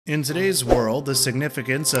In today's world, the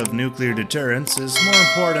significance of nuclear deterrence is more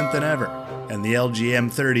important than ever, and the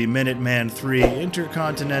LGM-30 Minuteman III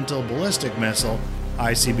Intercontinental Ballistic Missile,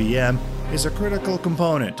 ICBM, is a critical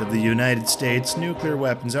component of the United States nuclear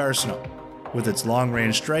weapons arsenal. With its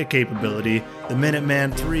long-range strike capability, the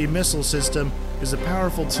Minuteman III missile system is a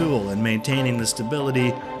powerful tool in maintaining the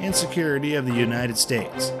stability and security of the United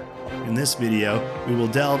States. In this video, we will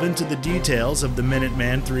delve into the details of the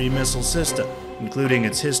Minuteman III missile system, including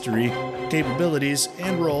its history, capabilities,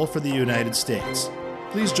 and role for the United States.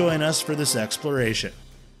 Please join us for this exploration.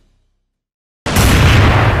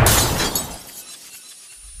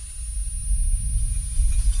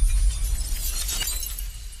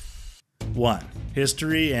 1.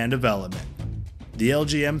 History and development. The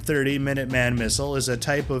LGM-30 Minuteman missile is a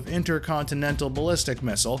type of intercontinental ballistic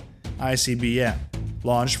missile, ICBM,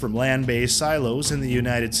 launched from land-based silos in the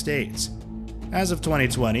United States. As of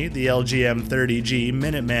 2020, the LGM-30G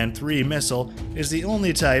Minuteman III missile is the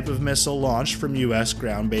only type of missile launched from U.S.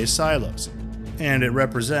 ground-based silos, and it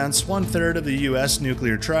represents one-third of the U.S.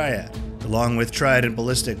 nuclear triad, along with Trident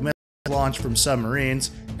ballistic missiles launched from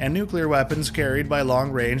submarines and nuclear weapons carried by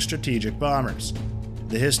long-range strategic bombers.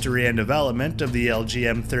 The history and development of the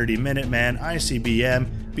LGM-30 Minuteman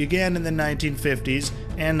ICBM began in the 1950s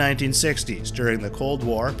and 1960s during the Cold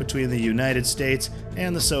War between the United States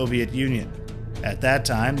and the Soviet Union. At that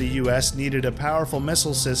time, the U.S. needed a powerful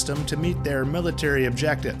missile system to meet their military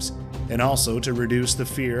objectives, and also to reduce the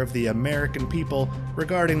fear of the American people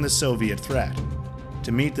regarding the Soviet threat.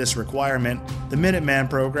 To meet this requirement, the Minuteman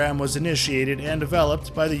program was initiated and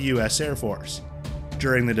developed by the U.S. Air Force.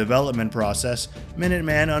 During the development process,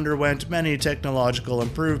 Minuteman underwent many technological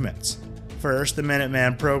improvements. First, the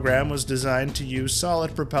Minuteman program was designed to use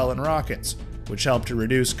solid propellant rockets, which helped to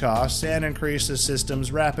reduce costs and increase the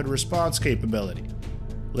system's rapid response capability.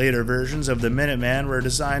 Later versions of the Minuteman were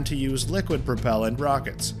designed to use liquid propellant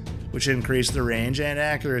rockets, which increased the range and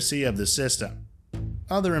accuracy of the system.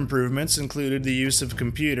 Other improvements included the use of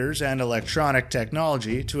computers and electronic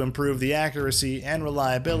technology to improve the accuracy and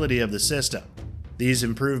reliability of the system. These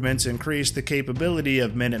improvements increased the capability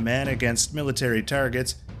of Minuteman against military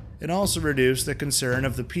targets and also reduced the concern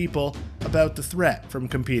of the people about the threat from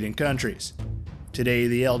competing countries. Today,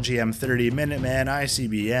 the LGM-30 Minuteman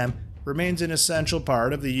ICBM remains an essential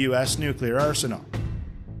part of the U.S. nuclear arsenal.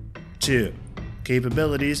 2.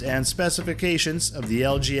 Capabilities and specifications of the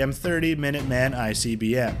LGM-30 Minuteman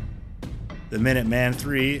ICBM. The Minuteman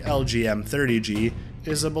III LGM-30G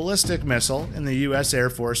is a ballistic missile in the U.S. Air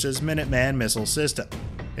Force's Minuteman missile system.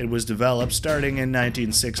 It was developed starting in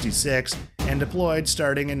 1966 and deployed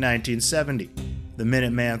starting in 1970. The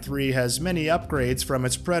Minuteman III has many upgrades from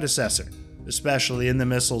its predecessor, especially in the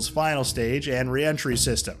missile's final stage and reentry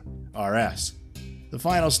system, RS. The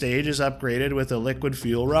final stage is upgraded with a liquid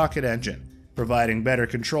fuel rocket engine, providing better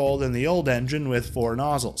control than the old engine with 4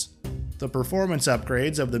 nozzles. The performance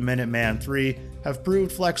upgrades of the Minuteman III have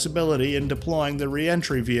proved flexibility in deploying the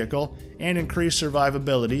reentry vehicle and increased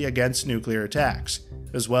survivability against nuclear attacks,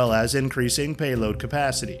 as well as increasing payload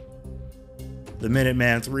capacity. The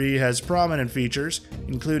Minuteman III has prominent features,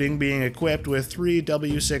 including being equipped with 3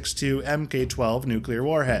 W62 Mk-12 nuclear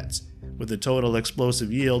warheads, with a total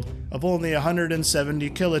explosive yield of only 170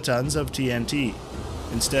 kilotons of TNT,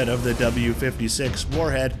 instead of the W56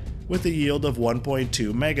 warhead with a yield of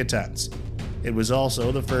 1.2 megatons. It was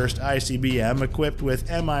also the first ICBM equipped with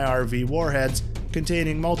MIRV warheads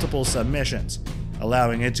containing multiple submissions,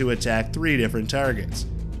 allowing it to attack 3 different targets.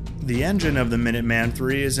 The engine of the Minuteman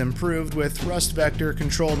III is improved with thrust vector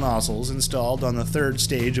control nozzles installed on the 3rd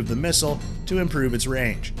stage of the missile to improve its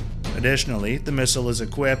range. Additionally, the missile is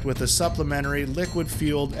equipped with a supplementary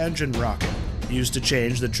liquid-fueled engine rocket used to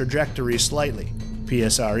change the trajectory slightly,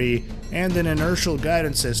 PSRE, and an inertial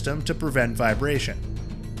guidance system to prevent vibration.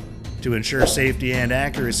 To ensure safety and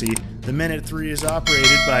accuracy, the Minute III is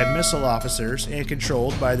operated by missile officers and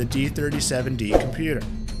controlled by the D-37D computer.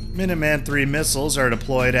 Minuteman III missiles are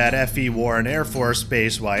deployed at F.E. Warren Air Force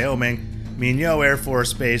Base, Wyoming, Minot Air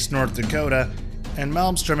Force Base, North Dakota, and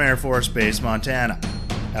Malmstrom Air Force Base, Montana.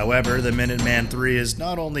 However, the Minuteman III is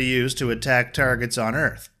not only used to attack targets on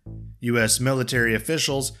Earth. U.S. military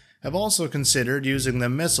officials have also considered using the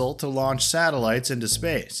missile to launch satellites into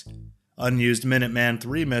space. Unused Minuteman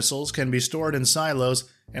III missiles can be stored in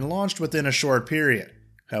silos and launched within a short period.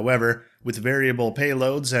 However, with variable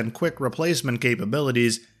payloads and quick replacement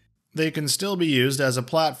capabilities, they can still be used as a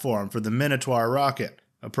platform for the Minotaur rocket,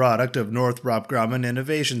 a product of Northrop Grumman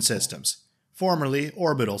Innovation Systems, formerly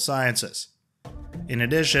Orbital Sciences. In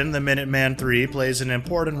addition, the Minuteman III plays an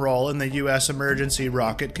important role in the U.S. Emergency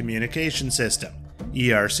Rocket Communication System,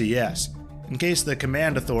 ERCS, In case the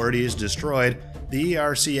command authority is destroyed, the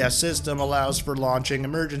ERCS system allows for launching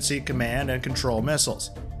emergency command and control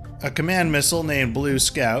missiles. A command missile named Blue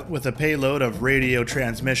Scout with a payload of radio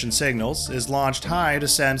transmission signals is launched high to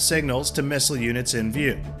send signals to missile units in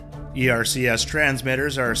view. ERCS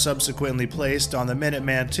transmitters are subsequently placed on the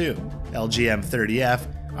Minuteman II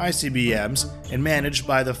LGM-30F ICBMs and managed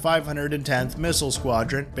by the 510th Missile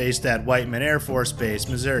Squadron based at Whiteman Air Force Base,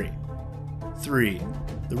 Missouri. 3.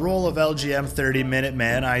 The role of LGM-30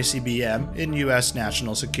 Minuteman ICBM in U.S.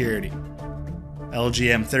 national security.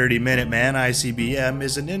 LGM-30 Minuteman ICBM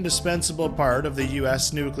is an indispensable part of the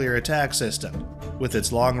U.S. nuclear attack system. With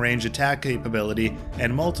its long-range attack capability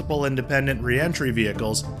and multiple independent re-entry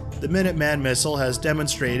vehicles, the Minuteman missile has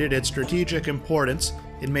demonstrated its strategic importance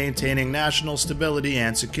in maintaining national stability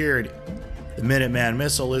and security. The Minuteman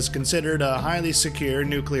missile is considered a highly secure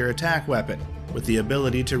nuclear attack weapon, with the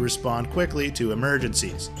ability to respond quickly to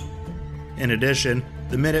emergencies. In addition,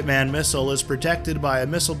 the Minuteman missile is protected by a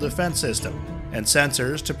missile defense system and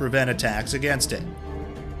sensors to prevent attacks against it.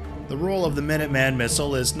 The role of the Minuteman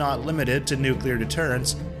missile is not limited to nuclear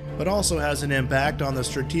deterrence, but also has an impact on the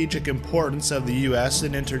strategic importance of the U.S.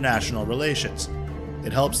 in international relations.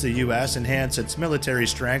 It helps the U.S. enhance its military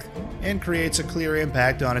strength and creates a clear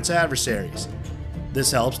impact on its adversaries.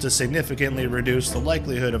 This helps to significantly reduce the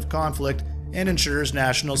likelihood of conflict and ensures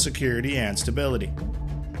national security and stability.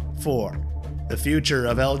 4. The future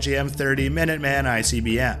of LGM-30 Minuteman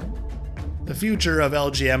ICBM. The future of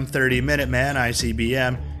LGM-30 Minuteman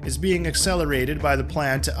ICBM is being accelerated by the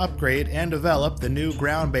plan to upgrade and develop the new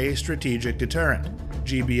Ground-Based Strategic Deterrent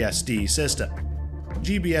 (GBSD) system.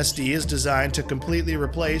 GBSD is designed to completely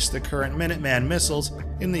replace the current Minuteman missiles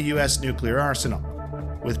in the U.S. nuclear arsenal.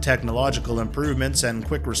 With technological improvements and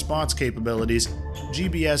quick response capabilities,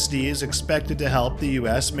 GBSD is expected to help the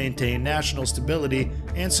U.S. maintain national stability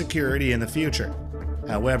and security in the future.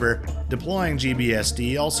 However, deploying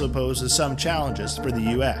GBSD also poses some challenges for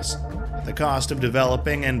the U.S. The cost of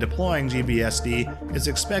developing and deploying GBSD is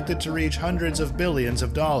expected to reach hundreds of billions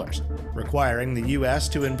of dollars, requiring the U.S.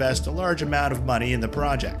 to invest a large amount of money in the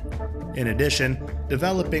project. In addition,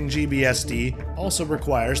 developing GBSD also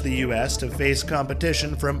requires the U.S. to face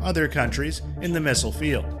competition from other countries in the missile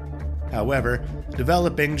field. However,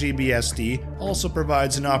 developing GBSD also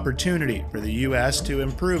provides an opportunity for the U.S. to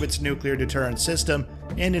improve its nuclear deterrence system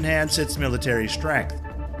and enhance its military strength.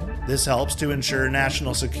 This helps to ensure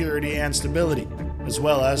national security and stability, as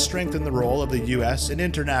well as strengthen the role of the U.S. in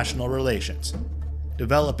international relations.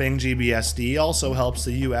 Developing GBSD also helps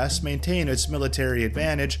the U.S. maintain its military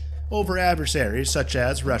advantage over adversaries such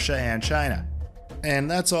as Russia and China. And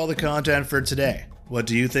that's all the content for today. What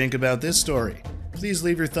do you think about this story? Please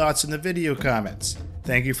leave your thoughts in the video comments.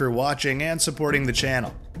 Thank you for watching and supporting the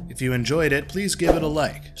channel. If you enjoyed it, please give it a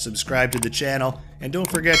like, subscribe to the channel, and don't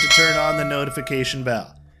forget to turn on the notification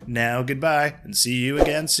bell. Now, goodbye, and see you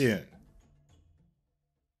again soon.